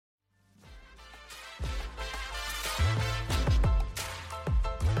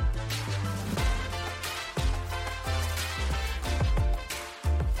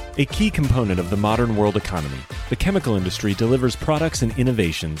A key component of the modern world economy, the chemical industry delivers products and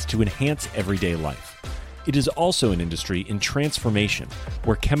innovations to enhance everyday life. It is also an industry in transformation,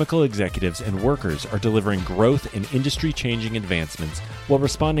 where chemical executives and workers are delivering growth and industry-changing advancements while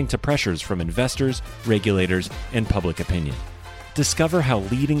responding to pressures from investors, regulators, and public opinion. Discover how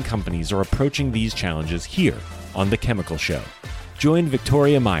leading companies are approaching these challenges here on The Chemical Show. Join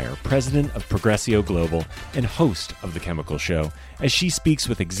Victoria Meyer, president of Progressio Global and host of The Chemical Show, as she speaks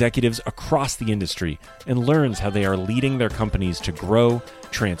with executives across the industry and learns how they are leading their companies to grow,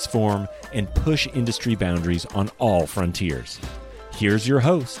 transform, and push industry boundaries on all frontiers. Here's your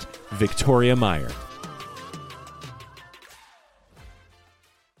host, Victoria Meyer.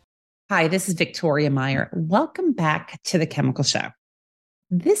 Hi, this is Victoria Meyer. Welcome back to The Chemical Show.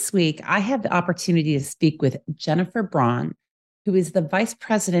 This week, I have the opportunity to speak with Jennifer Braun, who is the Vice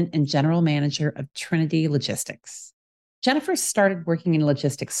President and General Manager of Trinity Logistics. Jennifer started working in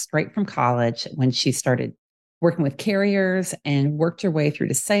logistics straight from college when she started working with carriers and worked her way through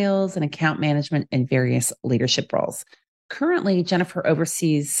to sales and account management and various leadership roles. Currently, Jennifer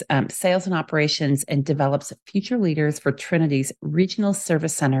oversees sales and operations and develops future leaders for Trinity's Regional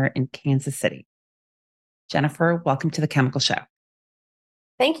Service Center in Kansas City. Jennifer, welcome to The Chemical Show.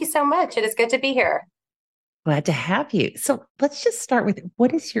 Thank you so much. It is good to be here. Glad to have you. So let's just start with,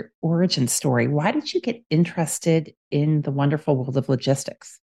 what is your origin story? Why did you get interested in the wonderful world of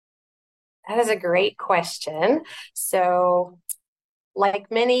logistics? That is a great question. So, like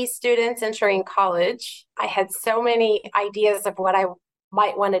many students entering college, I had so many ideas of what I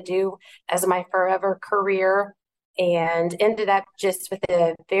might want to do as my forever career, and ended up just with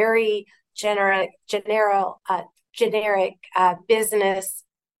a very generic business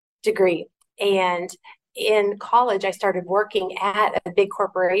degree. And in college, I started working at a big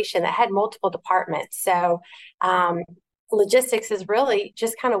corporation that had multiple departments. So logistics is really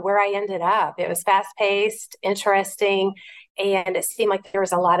just kind of where I ended up. It was fast-paced, interesting, and it seemed like there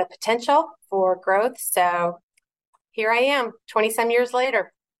was a lot of potential for growth. So here I am, 20-some years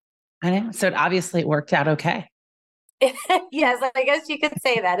later. I know. So obviously it worked out okay. Yes, I guess you could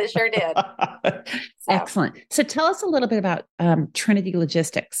say that. It sure did. Excellent. So tell us a little bit about Trinity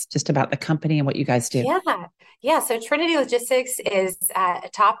Logistics, just about the company and what you guys do. Yeah. So Trinity Logistics is a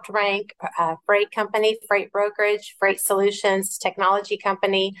top-ranked freight company, freight brokerage, freight solutions, technology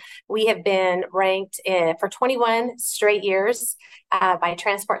company. We have been ranked for 21 straight years by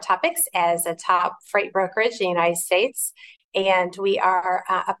Transport Topics as a top freight brokerage in the United States. And we are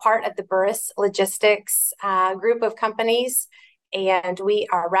a part of the Burris Logistics group of companies, and we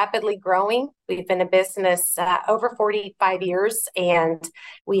are rapidly growing. We've been in business over 45 years, and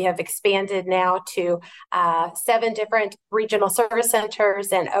we have expanded now to 7 different regional service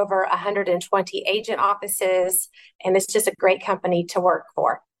centers and over 120 agent offices. And it's just a great company to work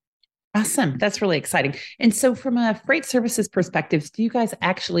for. Awesome. That's really exciting. And so from a freight services perspective, do you guys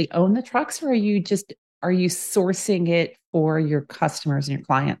actually own the trucks, or are you sourcing it for your customers and your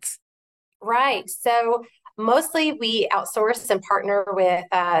clients? Right. So mostly we outsource and partner with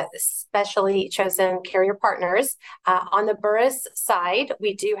specially chosen carrier partners. On the Burris side,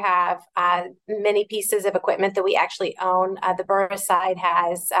 we do have many pieces of equipment that we actually own. The Burris side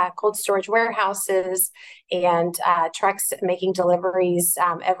has cold storage warehouses and trucks making deliveries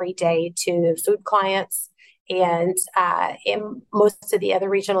every day to food clients. And in most of the other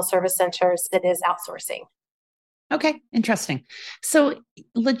regional service centers, it is outsourcing. Okay, interesting. So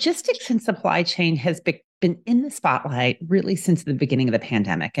logistics and supply chain has been in the spotlight really since the beginning of the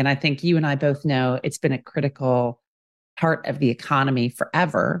pandemic. And I think you and I both know it's been a critical part of the economy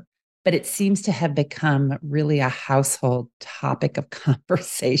forever, but it seems to have become really a household topic of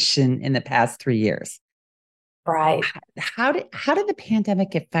conversation in the past 3 years. Right. How did the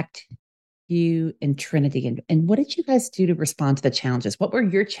pandemic affect you and Trinity, and what did you guys do to respond to the challenges? What were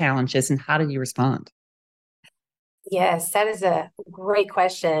your challenges and how did you respond? Yes, that is a great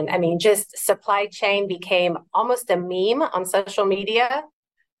question. I mean, just supply chain became almost a meme on social media.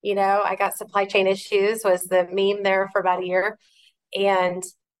 You know, I got supply chain issues was the meme there for about a year. And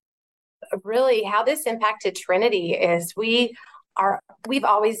really how this impacted Trinity is we've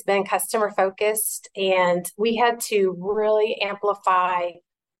always been customer focused, and we had to really amplify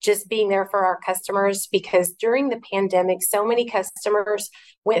just being there for our customers, because during the pandemic, so many customers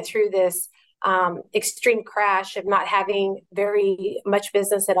went through this extreme crash of not having very much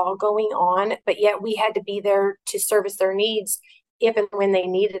business at all going on, but yet we had to be there to service their needs if and when they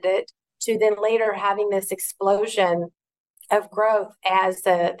needed it, to then later having this explosion of growth as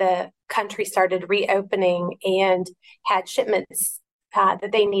the country started reopening and had shipments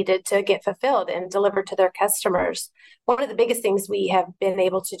that they needed to get fulfilled and delivered to their customers. One of the biggest things we have been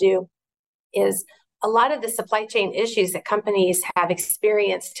able to do is a lot of the supply chain issues that companies have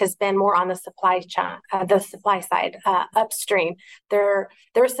experienced has been more on the supply side, upstream. Their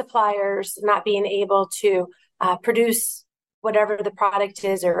suppliers not being able to produce whatever the product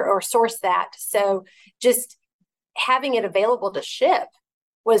is or source that. So just having it available to ship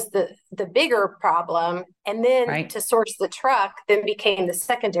was the bigger problem, and then to source the truck then became the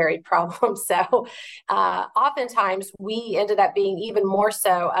secondary problem. So oftentimes we ended up being even more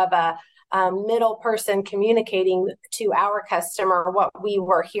so of a middle person communicating to our customer what we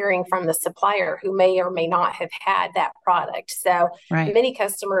were hearing from the supplier who may or may not have had that product. So many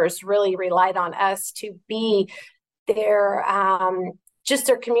customers really relied on us to be their just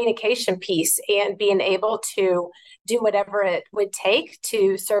their communication piece and being able to do whatever it would take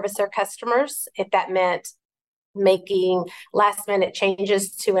to service their customers. If that meant making last minute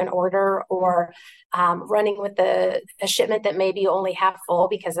changes to an order or running with a shipment that maybe only half full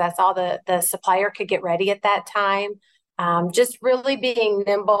because that's all the supplier could get ready at that time. Just really being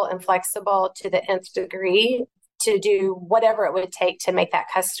nimble and flexible to the nth degree to do whatever it would take to make that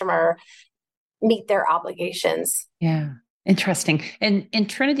customer meet their obligations. Yeah. Interesting. And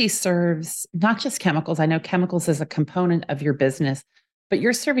Trinity serves not just chemicals. I know chemicals is a component of your business, but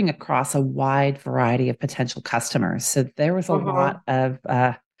you're serving across a wide variety of potential customers. So there was a lot of,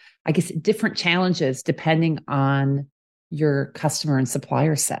 I guess, different challenges depending on your customer and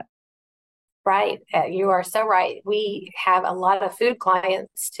supplier set. Right. You are so right. We have a lot of food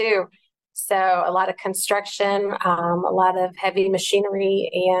clients too. So a lot of construction, a lot of heavy machinery,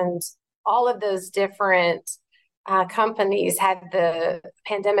 and all of those different companies had the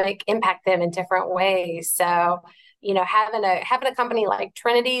pandemic impact them in different ways. So, having a company like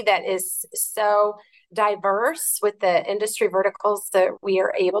Trinity that is so diverse with the industry verticals that we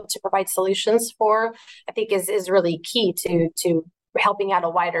are able to provide solutions for, I think is really key to helping out a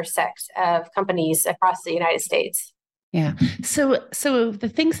wider set of companies across the United States. Yeah. So the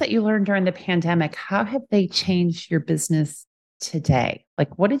things that you learned during the pandemic, how have they changed your business today?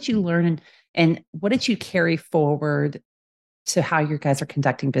 Like, what did you learn and what did you carry forward to how you guys are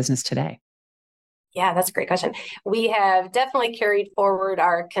conducting business today? Yeah, that's a great question. We have definitely carried forward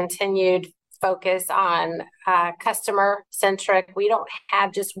our continued focus on customer centric. We don't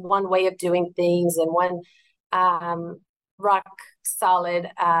have just one way of doing things and one rock solid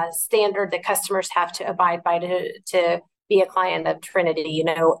standard that customers have to abide by to be a client of Trinity.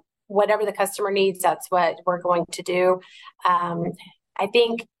 Whatever the customer needs, that's what we're going to do. I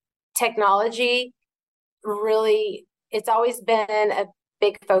think technology really, it's always been a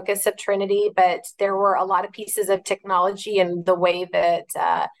big focus of Trinity, but there were a lot of pieces of technology and the way that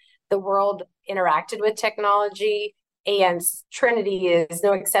the world interacted with technology, and Trinity is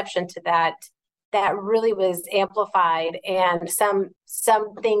no exception to that. That really was amplified, and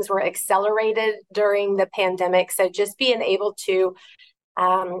some things were accelerated during the pandemic. So just being able to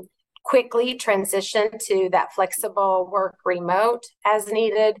quickly transition to that flexible work remote as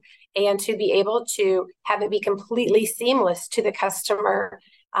needed, and to be able to have it be completely seamless to the customer.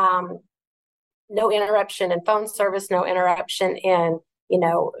 No interruption in phone service, no interruption in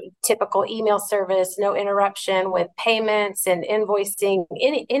typical email service, no interruption with payments and invoicing,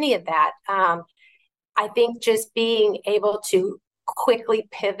 any of that. I think just being able to quickly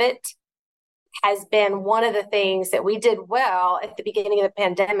pivot has been one of the things that we did well at the beginning of the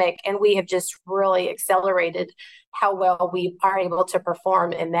pandemic, and we have just really accelerated how well we are able to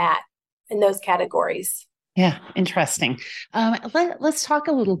perform in those categories. Yeah, interesting. Let's talk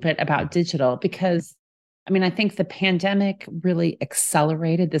a little bit about digital, because I think the pandemic really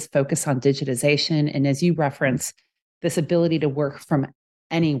accelerated this focus on digitization, and as you reference, this ability to work from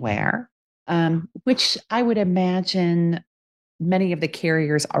anywhere, which I would imagine many of the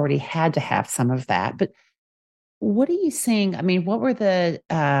carriers already had to have some of that. But what are you seeing? What were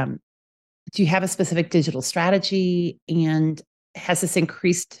do you have a specific digital strategy, and has this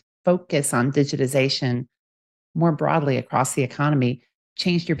increased focus on digitization more broadly across the economy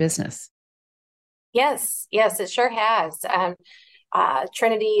changed your business? Yes, it sure has.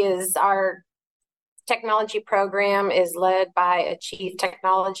 Trinity is our technology program is led by a chief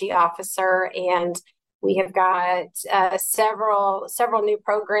technology officer, and we have got several new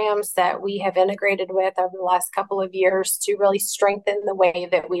programs that we have integrated with over the last couple of years to really strengthen the way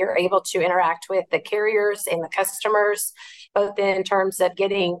that we are able to interact with the carriers and the customers, both in terms of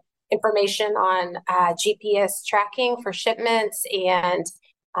getting information on GPS tracking for shipments and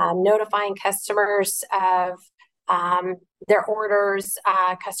notifying customers of their orders.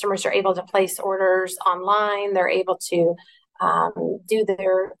 Customers are able to place orders online. They're able to do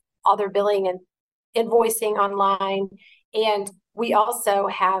all their billing and invoicing online. And we also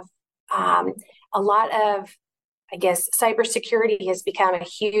have a lot of, I guess, cybersecurity has become a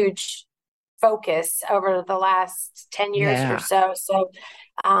huge focus over the last 10 years or so. So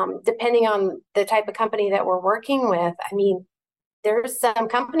depending on the type of company that we're working with, I mean, there's some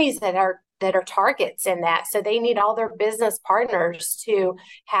companies that are targets in that. So they need all their business partners to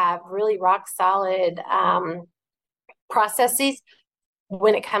have really rock solid processes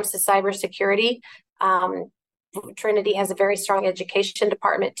when it comes to cybersecurity. Trinity has a very strong education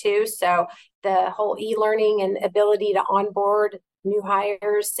department too. So the whole e-learning and ability to onboard new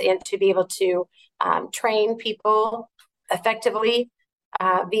hires and to be able to train people effectively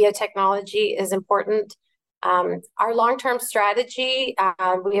via technology is important. Our long-term strategy,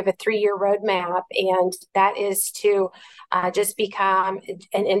 we have a 3-year roadmap, and that is to just become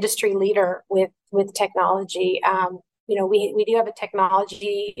an industry leader with technology. We do have a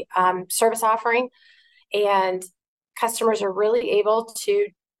technology service offering, and customers are really able to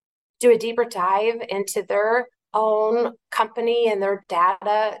do a deeper dive into their own company and their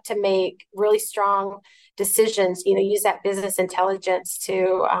data to make really strong decisions, use that business intelligence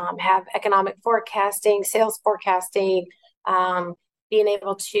to have economic forecasting, sales forecasting, being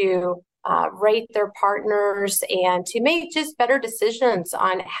able to rate their partners and to make just better decisions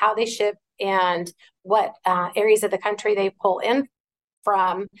on how they ship and what areas of the country they pull in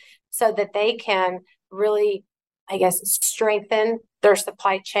from so that they can really, I guess, strengthen their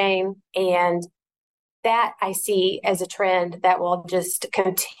supply chain. And that I see as a trend that will just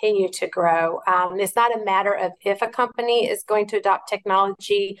continue to grow. It's not a matter of if a company is going to adopt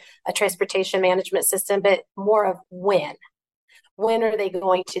technology, a transportation management system, but more of when. When are they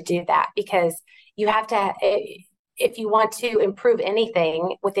going to do that? Because you have to, if you want to improve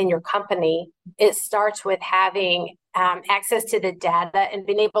anything within your company, it starts with having access to the data and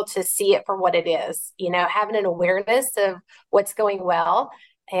being able to see it for what it is, having an awareness of what's going well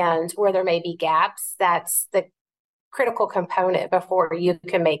and where there may be gaps. That's the critical component before you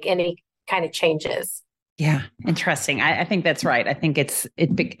can make any kind of changes. Yeah, interesting. I think that's right. I think it's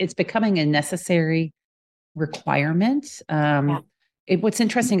becoming a necessary requirement. What's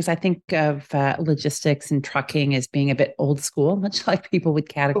interesting is I think of logistics and trucking as being a bit old school, much like people would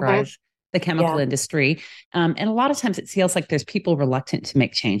categorize the chemical industry. And a lot of times it feels like there's people reluctant to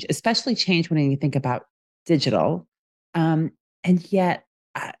make change, especially change when you think about digital. And yet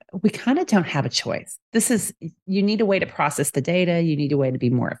we kind of don't have a choice. You need a way to process the data. You need a way to be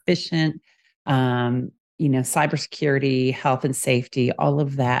more efficient. Cybersecurity, health and safety, all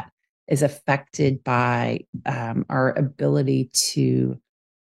of that is affected by our ability to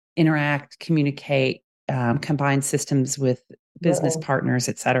interact, communicate, combine systems with business partners,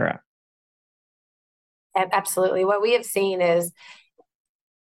 et cetera. Absolutely. What we have seen is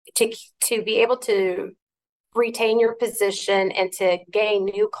to be able to retain your position and to gain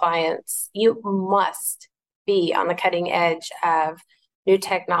new clients, you must be on the cutting edge of new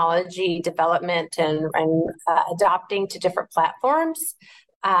technology development and adopting to different platforms.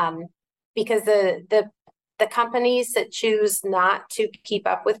 Because the companies that choose not to keep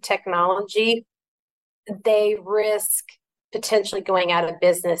up with technology, they risk potentially going out of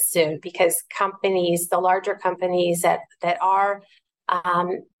business soon, because the larger companies that are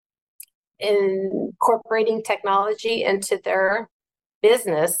incorporating technology into their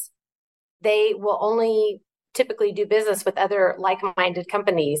business, they will only typically do business with other like-minded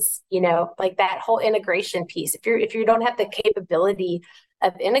companies, like that whole integration piece. If you don't have the capability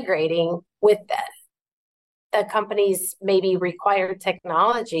of integrating with a company's maybe required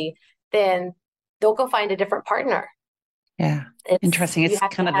technology, then they'll go find a different partner. Yeah. Interesting. It's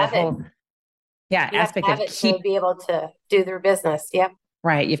kind of the whole aspect of to be able to do their business. Yep.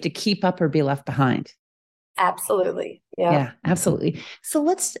 Right. You have to keep up or be left behind. Absolutely. Yeah, absolutely. So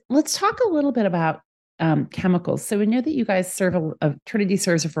let's talk a little bit about chemicals. So we know that you guys Trinity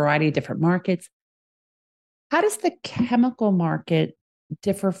serves a variety of different markets. How does the chemical market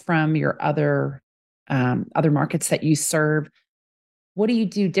differ from your other markets that you serve? What do you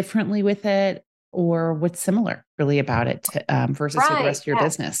do differently with it, or what's similar really about it versus the rest of your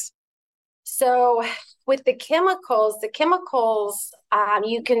business? So with the chemicals,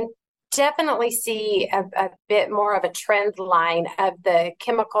 you can definitely see a bit more of a trend line of the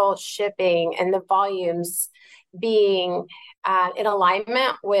chemical shipping and the volumes being in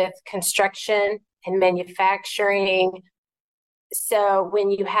alignment with construction and manufacturing. So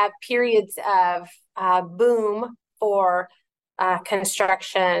when you have periods of boom for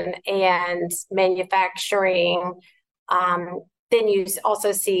construction and manufacturing, then you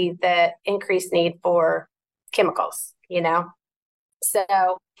also see the increased need for chemicals,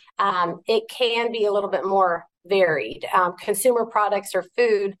 So it can be a little bit more varied. Consumer products or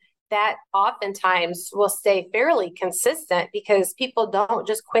food that oftentimes will stay fairly consistent because people don't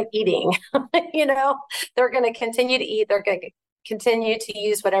just quit eating. They're going to continue to eat. They're going to continue to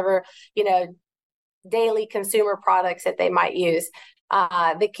use whatever, daily consumer products that they might use.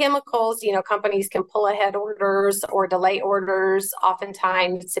 The chemicals, companies can pull ahead orders or delay orders,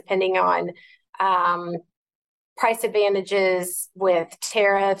 oftentimes depending on price advantages with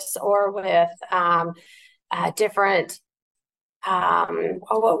tariffs or with different,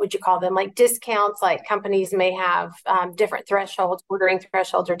 what would you call them? Like discounts, like companies may have different thresholds, ordering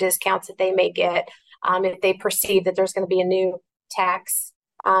thresholds or discounts that they may get if they perceive that there's going to be a new tax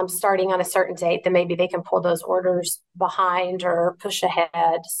starting on a certain date, then maybe they can pull those orders behind or push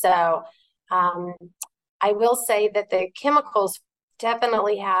ahead. So I will say that the chemicals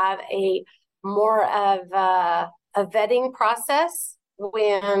definitely have a more of a vetting process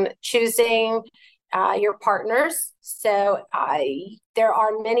when choosing your partners. So there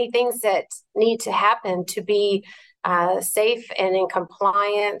are many things that need to happen to be safe and in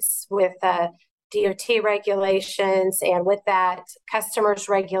compliance with DOT regulations, and with that, customers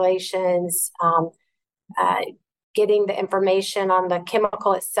regulations, getting the information on the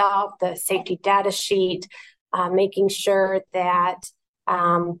chemical itself, the safety data sheet, making sure that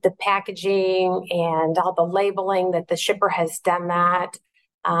the packaging and all the labeling that the shipper has done that,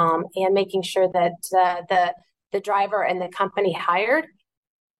 and making sure that the driver and the company hired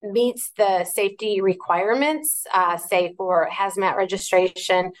meets the safety requirements, say for hazmat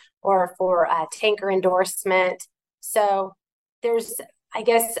registration or for tanker endorsement. So there's, I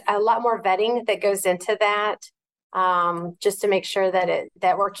guess, a lot more vetting that goes into that, just to make sure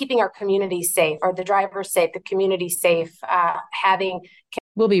that we're keeping our community safe, or the driver safe, the community safe.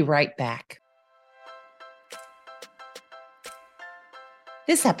 We'll be right back.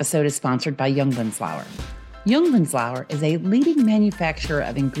 This episode is sponsored by Jungbundslauer. Jungbundslauer is a leading manufacturer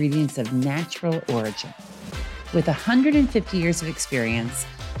of ingredients of natural origin. With 150 years of experience,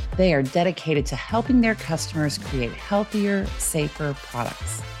 they are dedicated to helping their customers create healthier, safer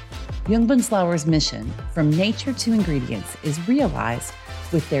products. Jungbundslauer's mission, from nature to ingredients, is realized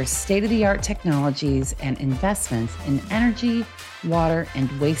with their state-of-the-art technologies and investments in energy, water, and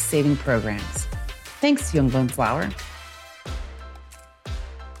waste-saving programs. Thanks, Jungbundslauer.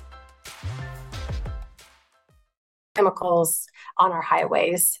 Chemicals on our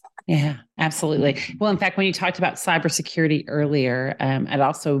highways. Yeah, absolutely. Well, in fact, when you talked about cybersecurity earlier, it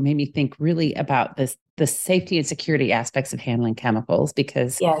also made me think really about the safety and security aspects of handling chemicals,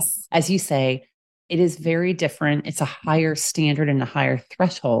 because, yes, as you say, it is very different. It's a higher standard and a higher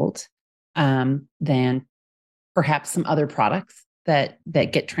threshold than perhaps some other products that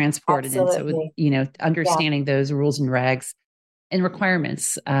get transported. Absolutely. And so, understanding those rules and regs and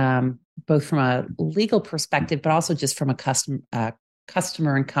requirements, both from a legal perspective, but also just from a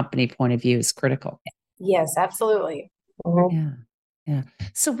customer and company point of view, is critical. Yes, absolutely. Mm-hmm. Yeah.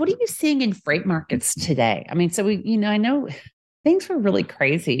 So what are you seeing in freight markets today? I mean, so I know things were really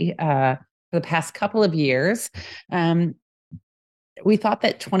crazy for the past couple of years. We thought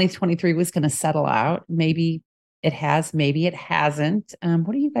that 2023 was going to settle out. Maybe it has, maybe it hasn't.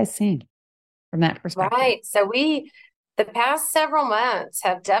 What are you guys seeing from that perspective? Right. So the past several months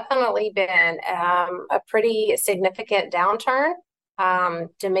have definitely been a pretty significant downturn.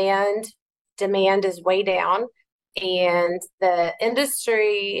 Demand is way down, and the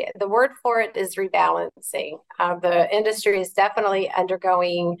industry, the word for it is rebalancing. The industry is definitely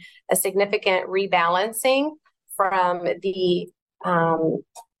undergoing a significant rebalancing from the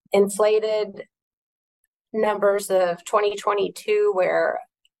inflated numbers of 2022, where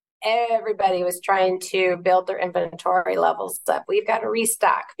everybody was trying to build their inventory levels up. We've got to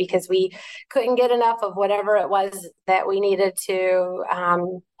restock because we couldn't get enough of whatever it was that we needed to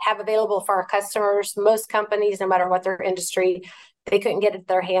have available for our customers. Most companies, no matter what their industry, they couldn't get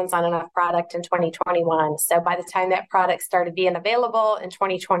their hands on enough product in 2021. So by the time that product started being available in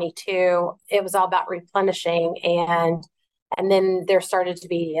 2022, it was all about replenishing. And then there started to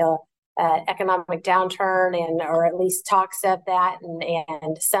be economic downturn, or at least talks of that,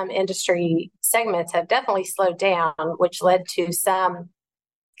 and some industry segments have definitely slowed down, which led to some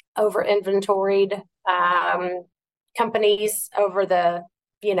over inventoried companies over the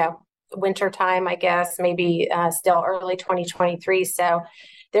winter time, I guess, maybe still early 2023. So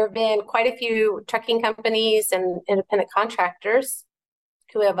there have been quite a few trucking companies and independent contractors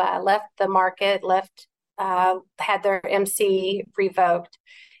who have left the market, had their MC revoked.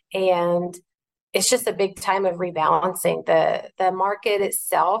 And it's just a big time of rebalancing. The market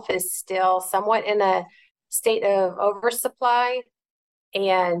itself is still somewhat in a state of oversupply,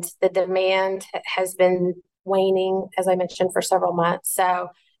 and the demand has been waning, as I mentioned, for several months. So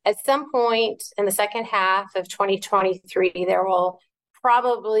at some point in the second half of 2023, there will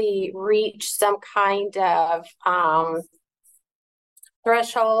probably reach some kind of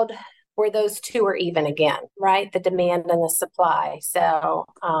threshold where those two are even again, right? The demand and the supply. So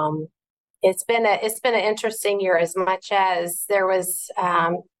it's been an interesting year, as much as there was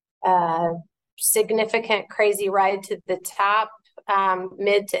a significant crazy ride to the top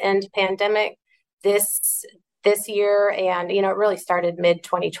mid to end pandemic this year, and it really started mid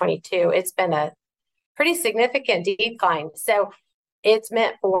 2022. It's been a pretty significant decline. So it's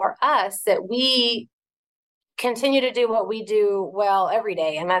meant for us that we continue to do what we do well every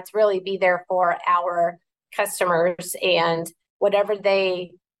day, and that's really be there for our customers, and whatever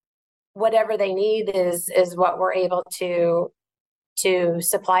they need is what we're able to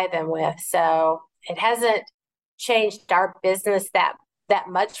supply them with. So it hasn't changed our business that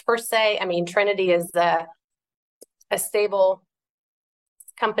much per se. I mean, Trinity is a stable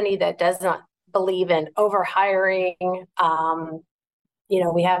company that does not believe in overhiring.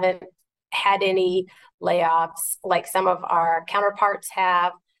 We haven't had any layoffs like some of our counterparts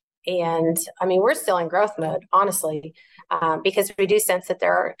have. And I mean, we're still in growth mode, honestly, because we do sense that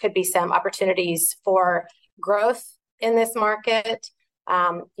there could be some opportunities for growth in this market.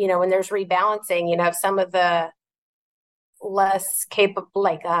 When there's rebalancing, some of the less capable,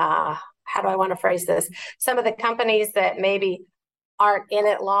 like, how do I want to phrase this? Some of the companies that maybe aren't in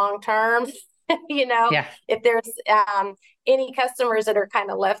it long term, Yeah. if there's any customers that are kind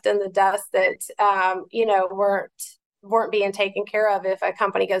of left in the dust that, weren't being taken care of if a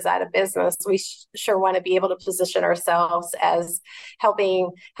company goes out of business, we sure want to be able to position ourselves as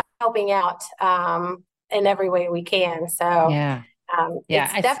helping out in every way we can. So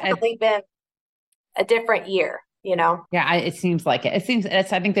it's definitely been a different year. Yeah, it seems like it. I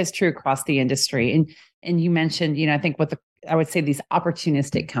think that's true across the industry. And you mentioned, I think I would say these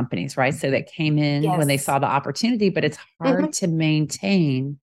opportunistic companies, right? So that came in when they saw the opportunity, but it's hard to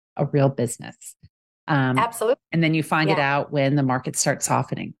maintain a real business. Absolutely. And then you find it out when the market starts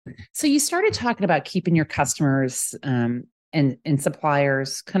softening. So you started talking about keeping your customers and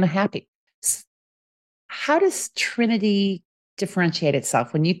suppliers kind of happy. How does Trinity differentiate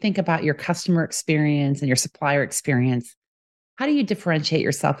itself when you think about your customer experience and your supplier experience? How do you differentiate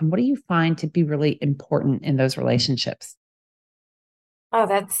yourself, and what do you find to be really important in those relationships? Oh,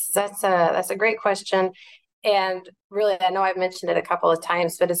 that's a great question. And really, I know I've mentioned it a couple of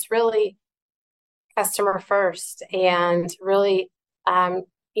times, but it's really customer first. And really, our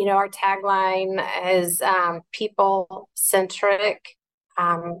tagline is people centric.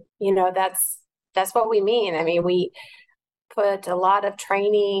 That's what we mean. I mean, we put a lot of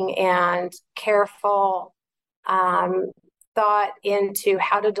training and careful thought into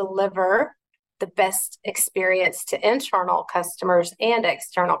how to deliver the best experience to internal customers and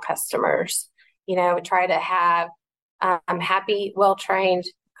external customers. We try to have happy, well-trained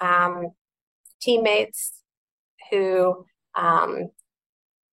teammates who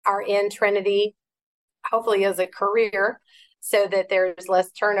are in Trinity, hopefully as a career, so that there's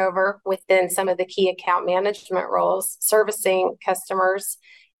less turnover within some of the key account management roles, servicing customers.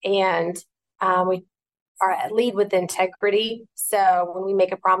 And we lead with integrity. So when we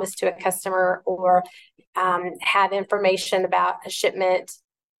make a promise to a customer or have information about a shipment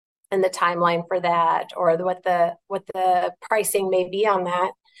and the timeline for that, or what the pricing may be on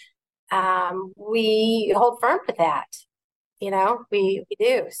that, we hold firm to that. We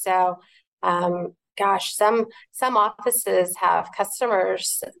do. So, some offices have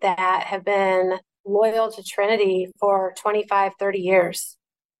customers that have been loyal to Trinity for 25, 30 years.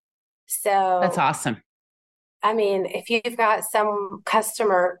 So that's awesome. I mean, if you've got some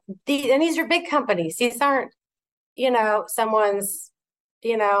customer, and these are big companies, these aren't, someone's,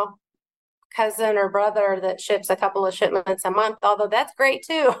 cousin or brother that ships a couple of shipments a month, although that's great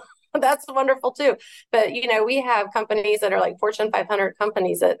too. That's wonderful too. But, we have companies that are like Fortune 500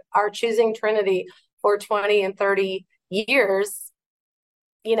 companies that are choosing Trinity for 20 and 30 years.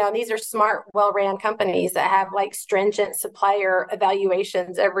 And these are smart, well-ran companies that have like stringent supplier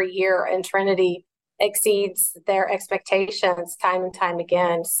evaluations every year, and Trinity exceeds their expectations time and time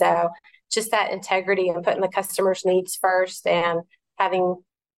again. So just that integrity and putting the customer's needs first, and having,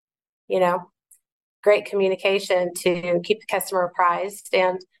 great communication to keep the customer apprised.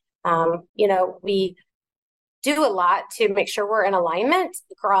 And, we do a lot to make sure we're in alignment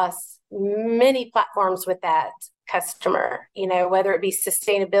across many platforms with that customer, whether it be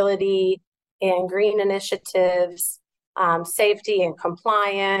sustainability and green initiatives, safety and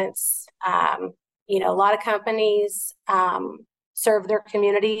compliance, A lot of companies serve their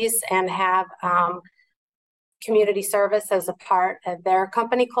communities and have community service as a part of their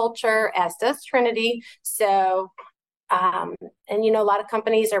company culture, as does Trinity. So, a lot of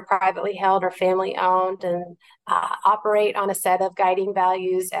companies are privately held or family owned and operate on a set of guiding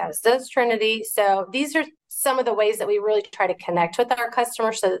values, as does Trinity. So these are some of the ways that we really try to connect with our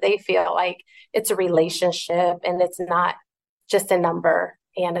customers so that they feel like it's a relationship and it's not just a number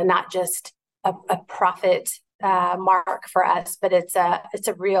and not just a profit mark for us, but it's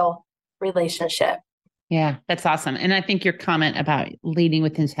a real relationship. Yeah, that's awesome. And I think your comment about leading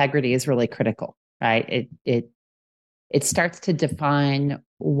with integrity is really critical, right? It starts to define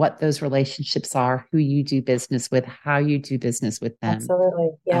what those relationships are, who you do business with, how you do business with them.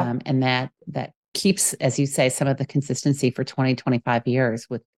 Absolutely. Yeah. And that keeps, as you say, some of the consistency for 20, 25 years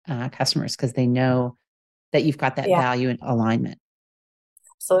with customers, because they know that you've got that value and alignment.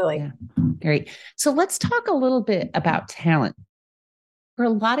 Absolutely. Yeah. Great. So let's talk a little bit about talent. For a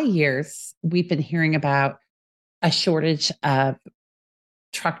lot of years, we've been hearing about a shortage of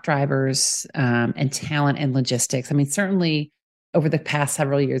truck drivers and talent and logistics. I mean, certainly over the past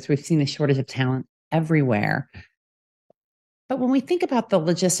several years, we've seen a shortage of talent everywhere. But when we think about the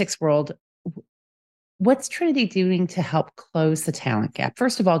logistics world, what's Trinity doing to help close the talent gap?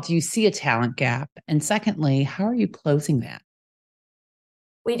 First of all, do you see a talent gap? And secondly, how are you closing that?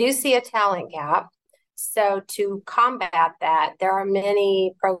 We do see a talent gap. So to combat that, there are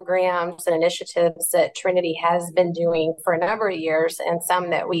many programs and initiatives that Trinity has been doing for a number of years, and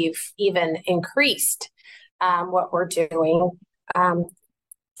some that we've even increased what we're doing.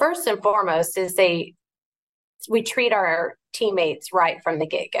 First and foremost is we treat our teammates right from the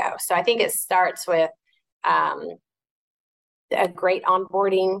get-go. So I think it starts with a great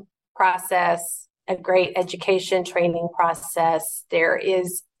onboarding process, a great education training process. There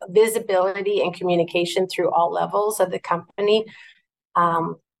is visibility and communication through all levels of the company.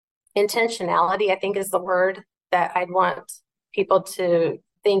 Intentionality, I think, is the word that I'd want people to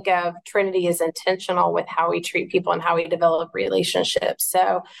think of. Trinity is intentional with how we treat people and how we develop relationships.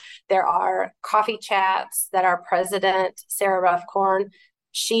 So there are coffee chats that our president, Sarah Ruffcorn,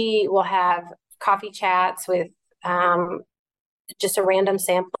 she will have coffee chats with just a random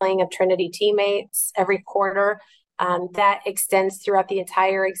sampling of Trinity teammates every quarter. That extends throughout the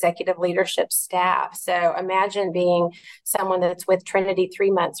entire executive leadership staff. So imagine being someone that's with Trinity 3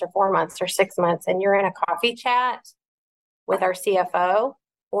 months or 4 months or 6 months, and you're in a coffee chat with our CFO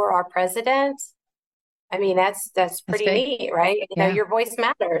or our president. I mean, that's pretty neat, right? You know, your voice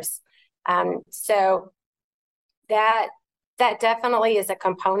matters. So that definitely is a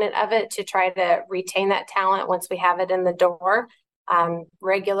component of it to try to retain that talent once we have it in the door.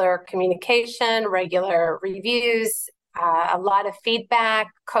 Regular communication, regular reviews, a lot of feedback,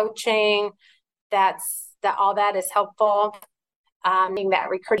 coaching. All that is helpful. That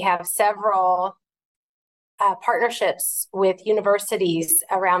recruiting have several partnerships with universities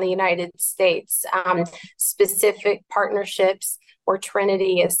around the United States, specific partnerships where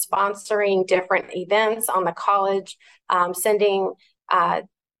Trinity is sponsoring different events on the college, sending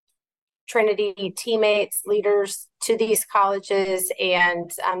Trinity teammates, leaders to these colleges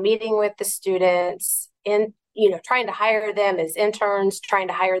and meeting with the students in, trying to hire them as interns, trying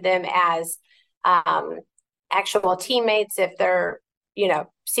to hire them as actual teammates if they're,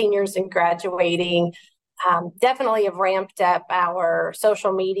 seniors and graduating. Definitely have ramped up our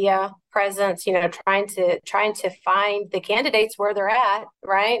social media presence, trying to find the candidates where they're at,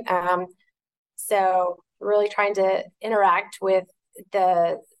 right? So really trying to interact with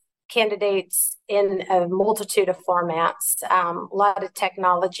the candidates in a multitude of formats, a lot of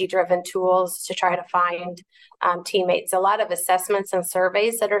technology-driven tools to try to find teammates, a lot of assessments and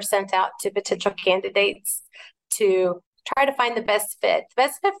surveys that are sent out to potential candidates to try to find the best fit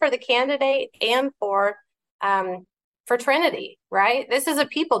for the candidate and for Trinity, right? This is a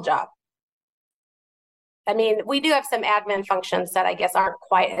people job. I mean, we do have some admin functions that I guess aren't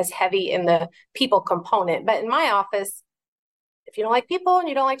quite as heavy in the people component, but in my office, if you don't like people and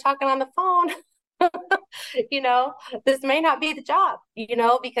you don't like talking on the phone, this may not be the job,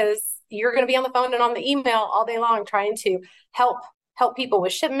 because you're going to be on the phone and on the email all day long trying to help people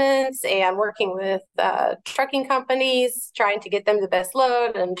with shipments and working with trucking companies, trying to get them the best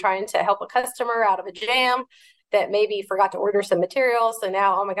load and trying to help a customer out of a jam that maybe forgot to order some materials. So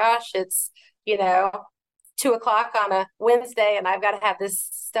now, oh my gosh, it's, 2:00 on a Wednesday and I've got to have this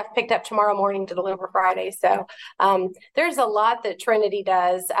stuff picked up tomorrow morning to deliver Friday. So there's a lot that Trinity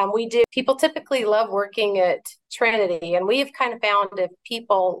does. People typically love working at Trinity, and we've kind of found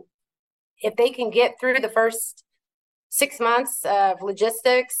if they can get through the first 6 months of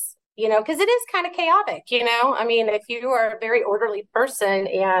logistics, because it is kind of chaotic, I mean, if you are a very orderly person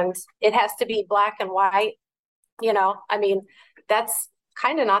and it has to be black and white, I mean, that's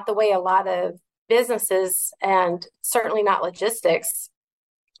kind of not the way a lot of businesses, and certainly not logistics,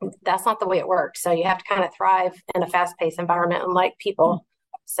 that's not the way it works. So you have to kind of thrive in a fast-paced environment and like people.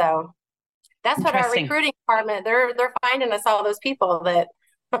 So that's what our recruiting department, they're finding us all those people that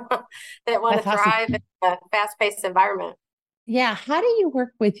that want to thrive in a fast-paced environment. Yeah. How do you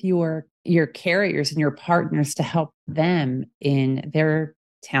work with your carriers and your partners to help them in their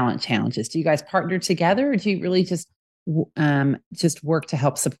talent challenges? Do you guys partner together, or do you really just work to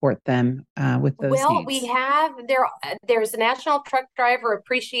help support them with those needs? We have there's a National Truck Driver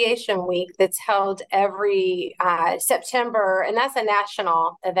Appreciation Week that's held every September, and that's a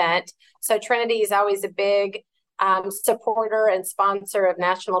national event. So Trinity is always a big supporter and sponsor of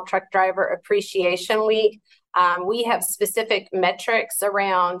National Truck Driver Appreciation Week. We have specific metrics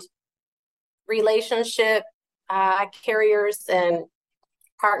around relationship carriers and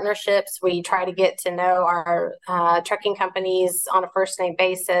partnerships. We try to get to know our trucking companies on a first name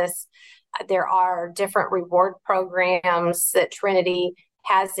basis. There are different reward programs that Trinity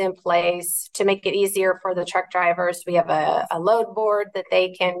has in place to make it easier for the truck drivers. We have a load board that they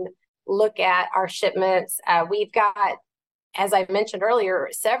can look at our shipments. We've got, as I mentioned earlier,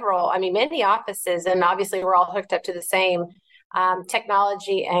 many offices, and obviously we're all hooked up to the same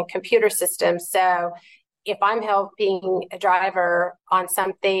technology and computer systems. So if I'm helping a driver on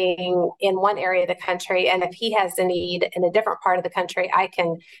something in one area of the country, and if he has a need in a different part of the country, I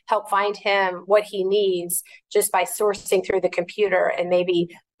can help find him what he needs just by sourcing through the computer and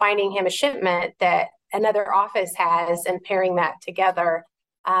maybe finding him a shipment that another office has and pairing that together.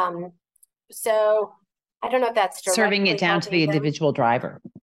 So I don't know if that's serving it down to the individual driver.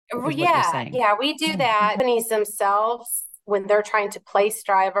 Yeah, we do that. Companies themselves, when they're trying to place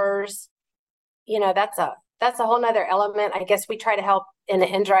drivers, that's a whole nother element. I guess we try to help in an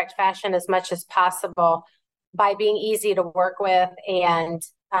indirect fashion as much as possible by being easy to work with and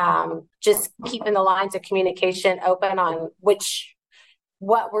just keeping the lines of communication open on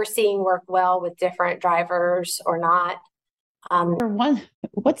what we're seeing work well with different drivers or not.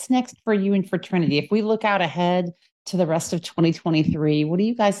 What's next for you and for Trinity? If we look out ahead to the rest of 2023, what are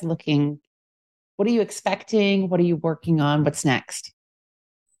you guys what are you expecting? What are you working on? What's next?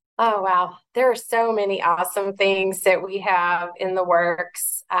 Oh, wow. There are so many awesome things that we have in the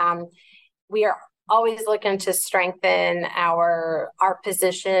works. We are always looking to strengthen our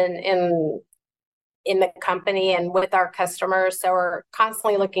position in the company and with our customers. So we're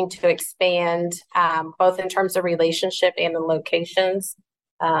constantly looking to expand, both in terms of relationship and the locations.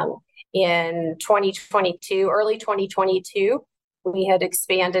 In 2022, early 2022, we had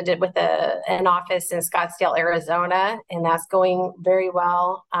expanded it with an office in Scottsdale, Arizona, and that's going very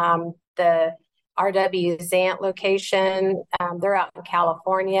well. The RW Zant location, they're out in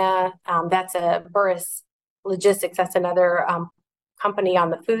California. That's a Burris Logistics. That's another company on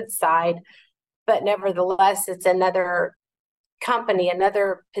the food side. But nevertheless, it's another company,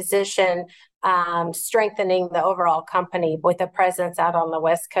 another position, strengthening the overall company with a presence out on the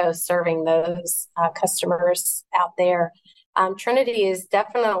West Coast, serving those customers out there. Trinity is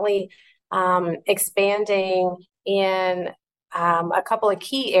definitely expanding in a couple of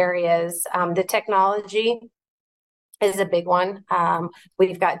key areas. The technology is a big one.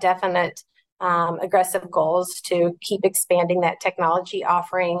 We've got definite aggressive goals to keep expanding that technology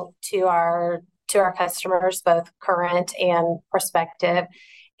offering to our customers, both current and prospective,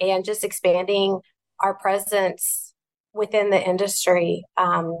 and just expanding our presence within the industry.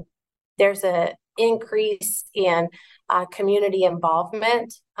 There's an increase in community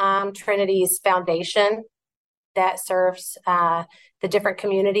involvement. Trinity's foundation that serves the different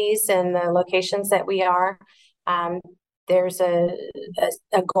communities and the locations that we are. There's a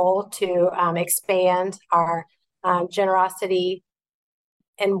goal to expand our generosity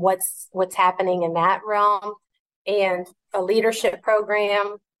and what's happening in that realm, and a leadership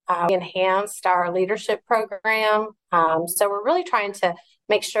program. We enhanced our leadership program. So we're really trying to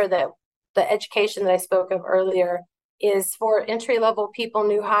make sure that the education that I spoke of earlier is for entry-level people,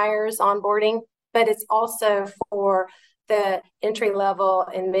 new hires, onboarding, but it's also for the entry-level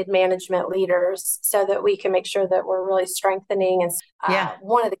and mid-management leaders so that we can make sure that we're really strengthening. And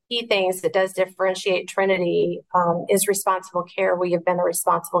one of the key things that does differentiate Trinity is responsible care. We have been a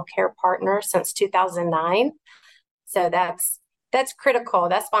responsible care partner since 2009. So that's critical.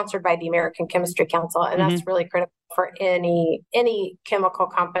 That's sponsored by the American Chemistry Council, and that's really critical for any chemical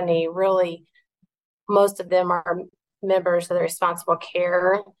company. Really, most of them are members of the Responsible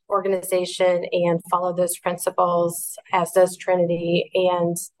Care organization and follow those principles, as does Trinity.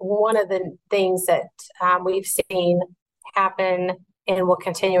 And one of the things that we've seen happen and will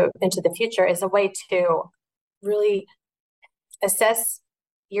continue into the future is a way to really assess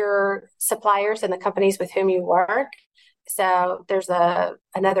your suppliers and the companies with whom you work. So there's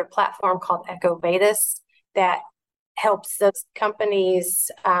another platform called EcoVadis that helps those companies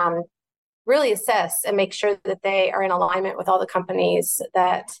really assess and make sure that they are in alignment with all the companies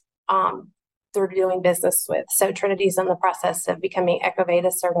that they're doing business with. So Trinity's in the process of becoming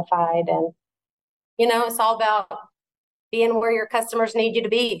EcoVadis certified. And, it's all about being where your customers need you to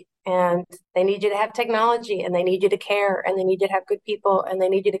be. And they need you to have technology, and they need you to care, and they need you to have good people, and they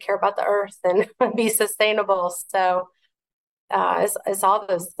need you to care about the earth and be sustainable. So it's all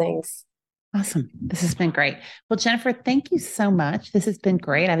those things. Awesome. This has been great. Well, Jennifer, thank you so much. This has been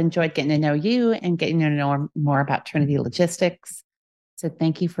great. I've enjoyed getting to know you and getting to know more about Trinity Logistics. So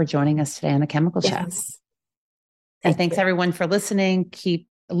thank you for joining us today on the Chemical Show. And thanks everyone for listening. Keep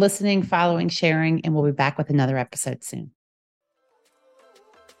listening, following, sharing, and we'll be back with another episode soon.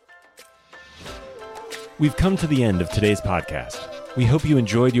 We've come to the end of today's podcast. We hope you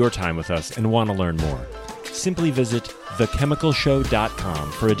enjoyed your time with us and want to learn more. Simply visit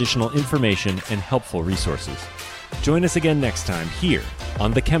thechemicalshow.com for additional information and helpful resources. Join us again next time here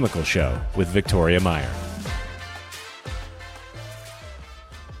on The Chemical Show with Victoria Meyer.